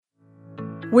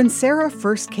When Sara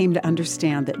first came to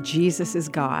understand that Jesus is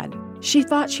God, she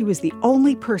thought she was the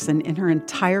only person in her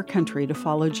entire country to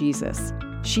follow Jesus.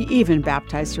 She even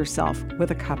baptized herself with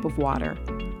a cup of water.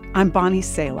 I'm Bonnie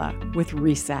Sala with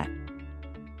Reset.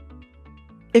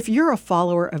 If you're a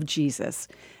follower of Jesus,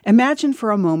 imagine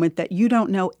for a moment that you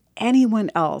don't know anyone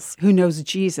else who knows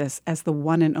Jesus as the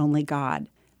one and only God.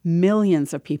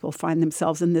 Millions of people find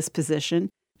themselves in this position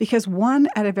because 1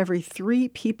 out of every 3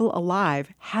 people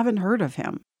alive haven't heard of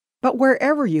him. But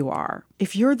wherever you are,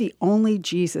 if you're the only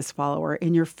Jesus follower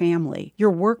in your family,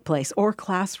 your workplace, or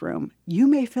classroom, you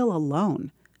may feel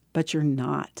alone, but you're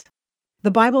not. The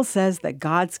Bible says that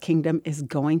God's kingdom is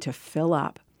going to fill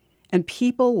up, and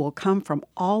people will come from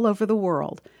all over the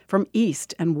world, from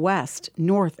east and west,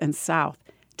 north and south,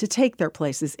 to take their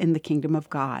places in the kingdom of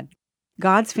God.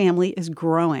 God's family is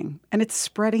growing, and it's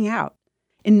spreading out.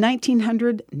 In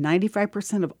 1900,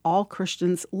 95% of all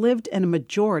Christians lived in a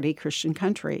majority Christian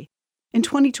country. In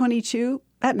 2022,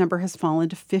 that number has fallen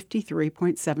to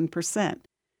 53.7%.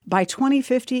 By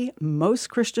 2050,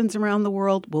 most Christians around the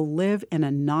world will live in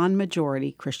a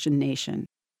non-majority Christian nation.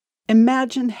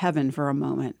 Imagine heaven for a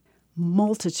moment.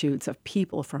 Multitudes of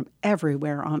people from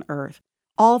everywhere on earth.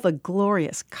 All the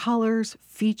glorious colors,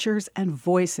 features, and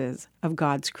voices of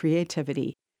God's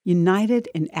creativity, united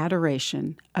in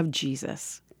adoration of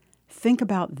Jesus. Think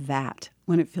about that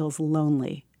when it feels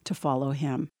lonely to follow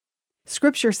him.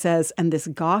 Scripture says, and this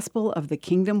gospel of the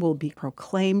kingdom will be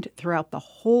proclaimed throughout the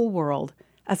whole world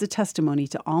as a testimony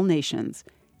to all nations,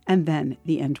 and then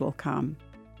the end will come.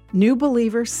 New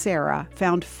believer Sara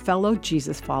found fellow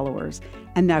Jesus followers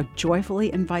and now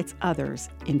joyfully invites others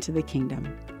into the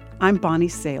kingdom. I'm Bonnie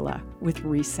Sala with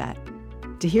Reset.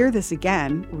 To hear this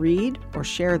again, read or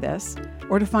share this,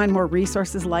 or to find more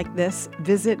resources like this,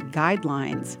 visit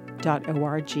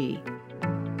guidelines.org.